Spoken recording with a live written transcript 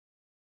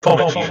Hi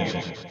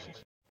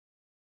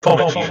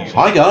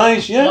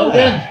guys, Hello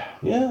again.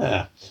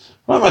 yeah.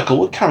 Right, Michael,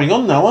 we're carrying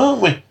on now,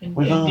 aren't we?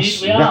 With our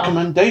Indeed we are.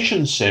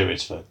 recommendation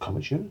series for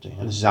Comics Unity.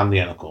 And this is Andy,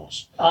 of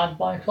course. And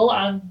Michael,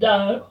 and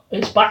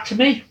it's back to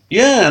me,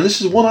 Yeah, and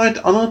this is one is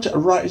it an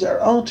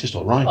artist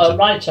or writer? a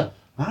writer.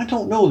 I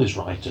don't know this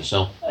writer,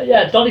 so.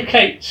 Yeah, Donny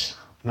Cates.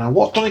 Now,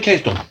 what Donny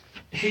Cates done?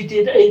 He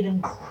did an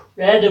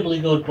incredibly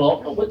good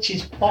book, which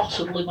is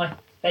possibly my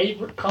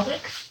favourite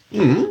comic,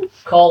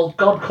 called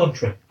God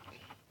Country,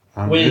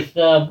 And with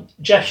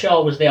Jeff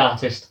Shaw was the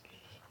artist.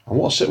 And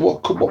what's it?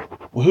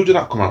 Who did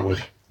that come out with?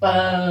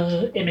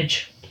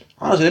 Image.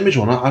 Oh, there's an Image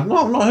one. I've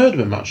not heard of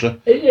him actually.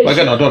 It's, But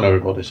again, I don't know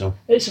everybody, so.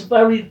 It's a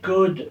very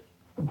good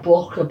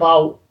book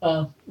about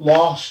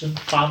loss and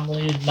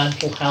family and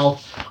mental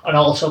health, and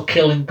also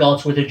killing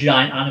gods with a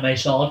giant anime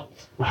sword.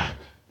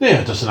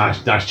 Yeah, just a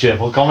nice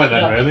cheerful comment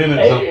then, Yeah. really, isn't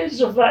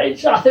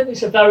it? I think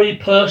it's a very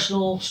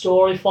personal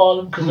story for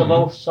them because they're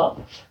both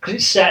because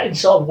it's set in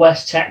sort of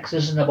West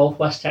Texas and they're both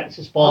West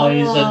Texas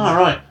boys. Ah,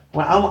 right.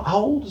 Well, how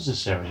old is this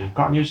series? You've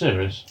got a new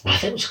series? I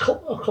think it was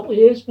a couple of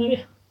years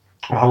maybe.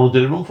 How long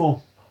did it run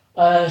for?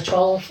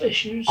 12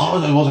 issues.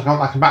 Oh, it was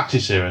like a maxi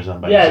series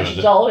then, basically.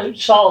 Yeah,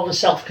 it's sort of a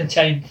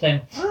self-contained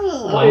thing.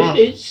 But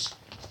it's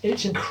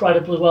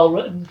incredibly well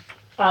written,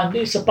 and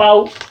it's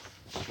about.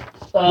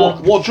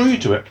 What drew you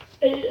to it?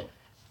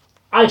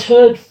 I'd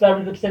heard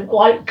very good things,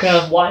 like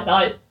White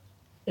Knight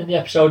in the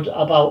episode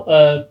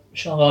about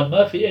Sean Gordon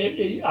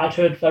Murphy. I'd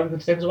heard very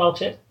good things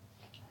about it.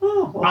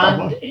 Oh,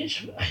 well, And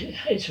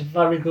it's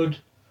very good.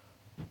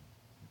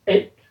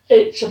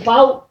 It's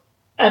about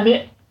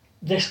Emmett,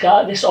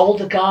 this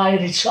older guy,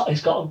 and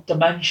he's got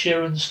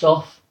dementia and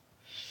stuff.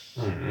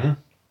 Mm-hmm.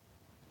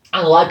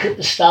 And like at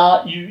the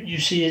start, you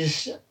see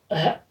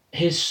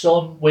his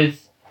son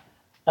with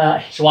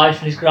his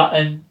wife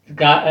and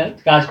the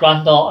guy's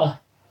granddaughter.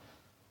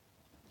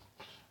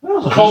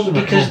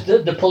 Because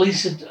the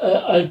police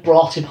had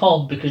brought him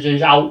home because he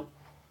was out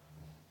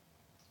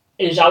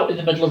in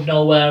the middle of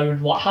nowhere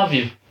and what have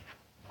you.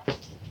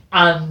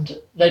 And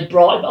they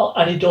brought him out,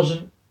 and he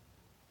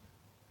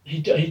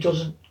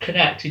doesn't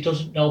connect. He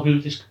doesn't know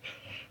who this.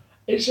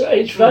 It's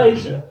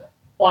very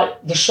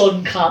like the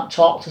son can't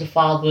talk to the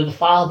father. The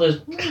father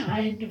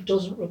kind of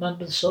doesn't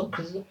remember the son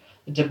because of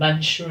the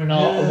dementia and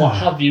all and what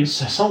have you. It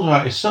sounds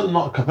like it's certainly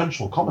not a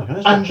conventional comic,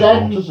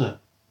 is it?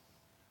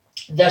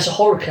 There's a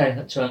hurricane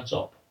that turns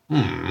up,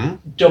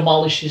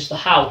 demolishes the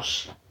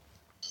house.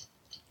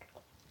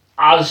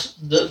 As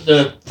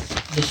the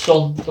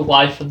son, the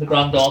wife, and the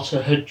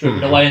granddaughter had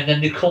driven away, and then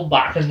they come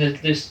back, and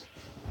this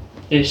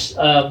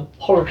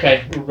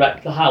hurricane will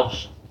wreck the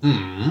house.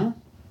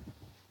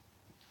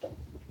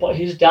 But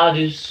his dad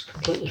is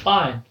completely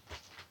fine,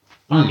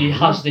 and he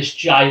has this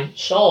giant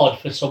sword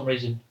for some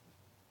reason.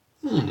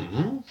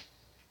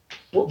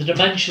 But the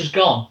dementia's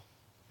gone,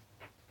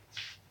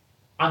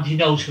 and he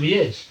knows who he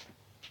is.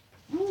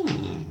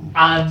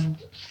 And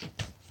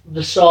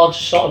the sword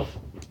sort of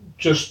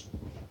just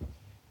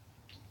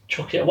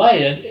took it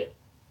away,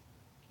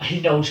 and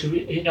he knows who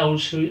he is,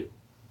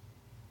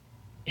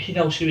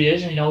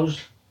 and he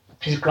knows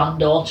his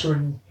granddaughter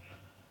and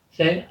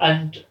thing,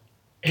 and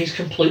he's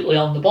completely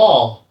on the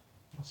ball.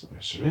 It's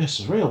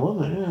surreal,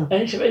 isn't it? Yeah. And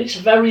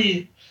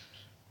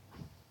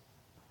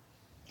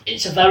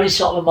it's a very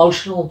sort of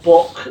emotional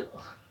book.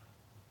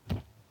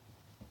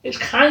 It's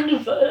kind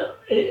of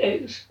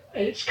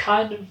it's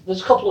kind of,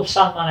 there's a couple of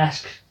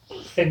Sandman-esque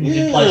things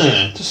in places.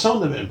 Yeah, to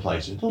sound a bit in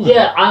places, doesn't it?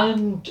 Yeah,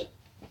 and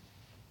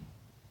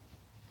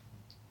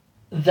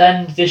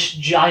then this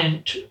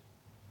giant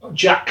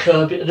Jack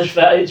Kirby.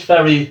 It's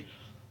very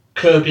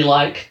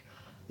Kirby-like.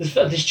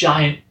 This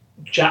giant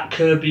Jack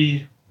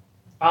Kirby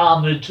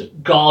armoured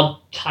god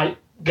type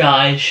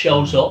guy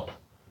shows up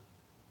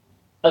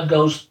and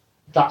goes,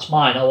 "That's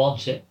mine. I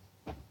want it.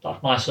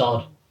 That's my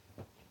sword."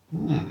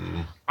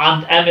 And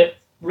Emmett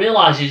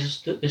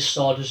realises that this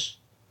sword has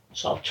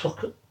sort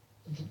of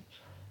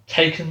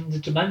taken the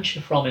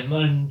dementia from him,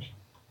 and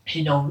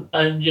he knows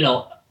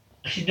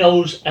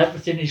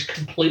everything is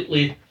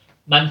completely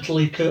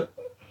mentally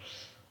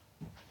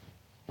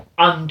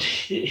and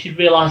he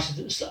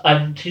realises that,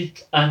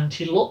 and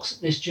he looks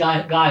at this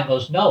giant guy and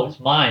goes, "No, it's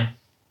mine.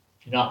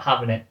 You're not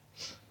having it.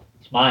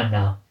 It's mine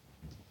now."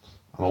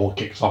 And all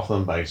kicks off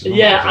them basically.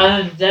 Yeah,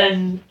 and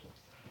then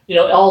it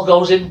all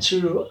goes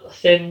into a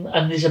thing,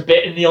 and there's a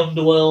bit in the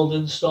underworld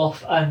and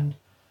stuff, and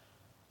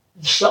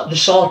the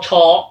sword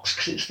talks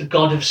because it's the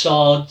god of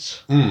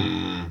swords.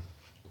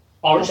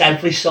 Or it's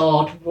every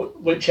sword,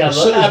 whichever.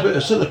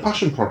 It's certainly a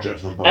passion project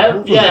for them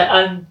both.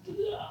 And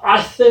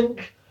I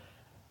think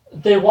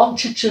they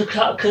wanted to,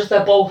 because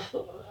they're both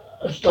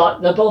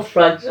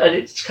friends, and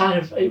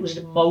it was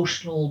an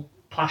emotional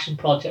passion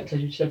project, as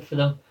you said, for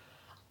them,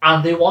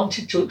 and they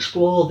wanted to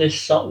explore this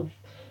sort of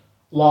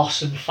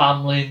loss and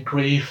family and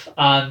grief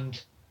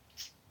and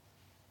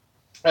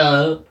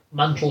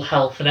mental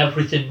health and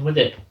everything with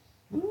it.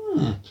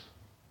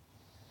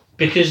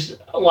 Because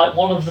like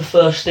one of the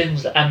first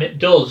things that Emmett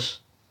does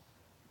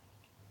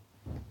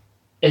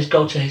is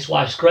go to his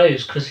wife's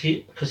graves because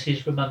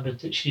he's remembered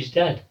that she's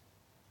dead.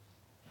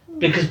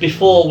 Because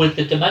before, with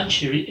the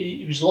dementia,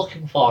 he was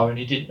looking for her and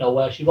he didn't know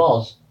where she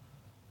was,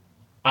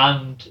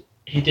 and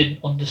he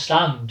didn't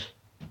understand.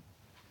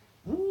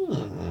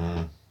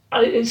 Hmm.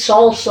 And it's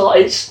also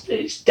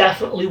it's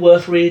definitely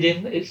worth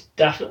reading. It's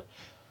definitely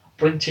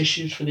bring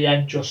tissues for the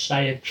end. Just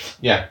saying.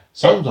 Yeah,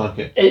 sounds like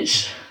it.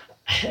 It's.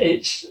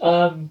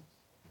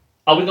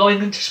 Are we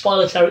going into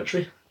spoiler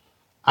territory?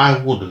 I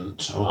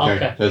wouldn't,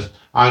 okay, because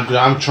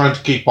I'm trying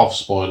to keep off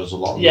spoilers a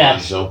lot.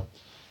 Yes. So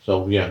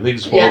yeah, leave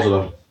the spoilers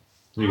alone.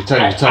 You can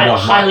tell me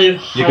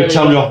off. You can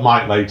tell me off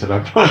mic later.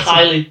 Then.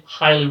 I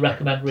highly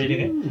recommend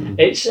reading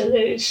it.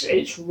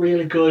 It's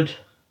really good.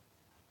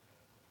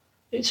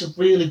 It's a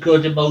really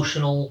good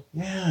emotional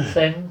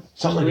thing.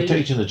 Sounds like it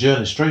takes you on the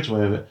journey straight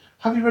away of it.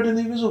 Have you read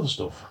any of his other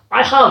stuff?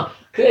 I have.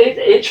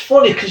 It's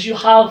funny because you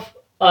have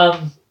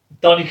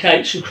Donny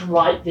Cates who can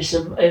write this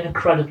an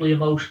incredibly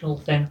emotional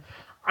thing,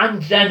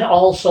 and then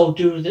also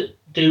do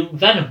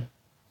Venom,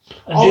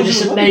 and do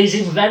this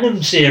amazing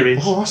Venom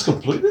series. Oh, that's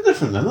completely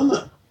different then, isn't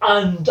it?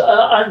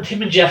 And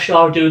him and Jeff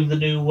Shaw are doing the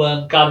new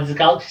Guardians of the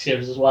Galaxy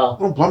series as well.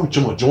 Oh, blimey,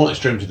 one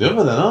extreme to the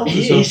other then, aren't they?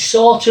 He's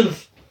sort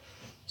of...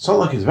 Sounds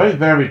like it's a very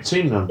varied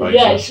team then,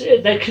 basically.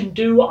 Yeah, they can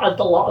do a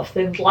lot of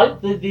things, like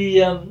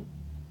the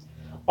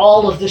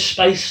all of the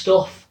space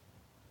stuff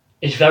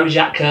is very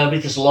Jack Kirby.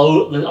 There's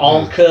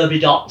all Kirby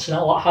dots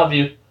and what have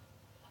you,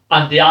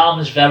 and the arm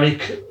is very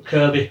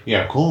Kirby.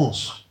 Yeah, of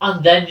course.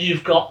 And then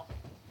you've got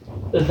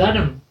the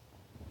Venom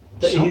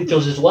that he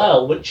does as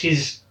well, which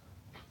is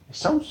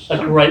a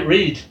great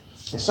read.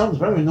 It sounds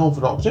very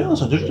unorthodox, yeah,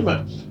 that's a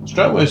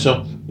straight away.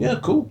 So yeah,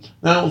 cool.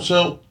 Now,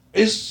 so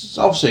is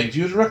obviously if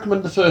you would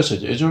recommend the first,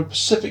 is there a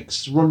Pacific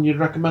run you'd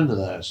recommend of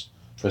theirs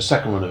for a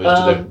second run of it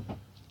to do?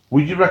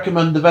 Would you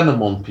recommend the Venom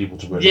one people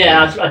to read?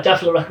 Yeah, I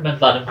definitely recommend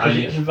Venom because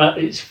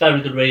it's a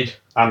very good read.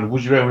 And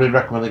would you really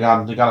recommend the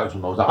Guardians of the Galaxy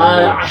one? Or is that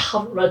I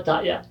haven't read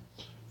that yet.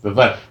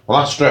 Well,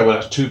 that's straight away.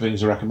 That's two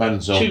things to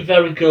recommend. So two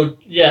very good.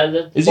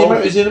 Yeah. Is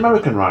he an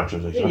American writer?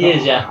 He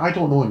is. Yeah. I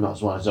don't know him.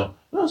 That's why. So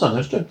that sounds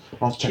interesting.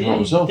 I'll have to check him out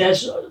myself.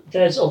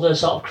 There's other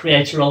sort of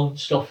creator-owned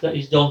stuff that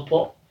he's done,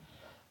 but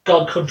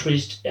God Country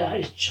is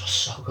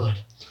just so good.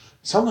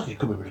 It sounds like it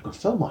could be a really good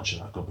film.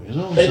 Actually, that could be.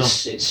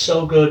 It's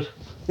so good.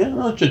 Yeah,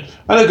 no,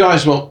 hello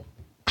guys. Well,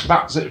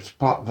 that's it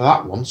for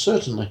that one.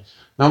 Certainly.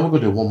 Now we're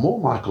going to do one more,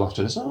 Michael,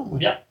 after this, aren't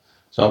we? Yeah.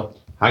 So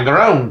hang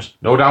around.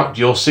 No doubt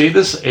you'll see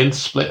this in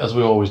Split as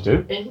we always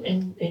do.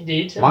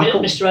 Indeed.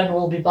 Michael, Mr. N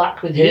will be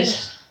back with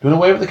his. Do you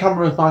want to wave at the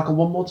camera with Michael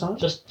one more time?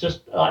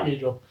 Just like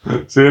usual.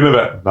 See you in a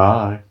bit.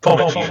 Bye.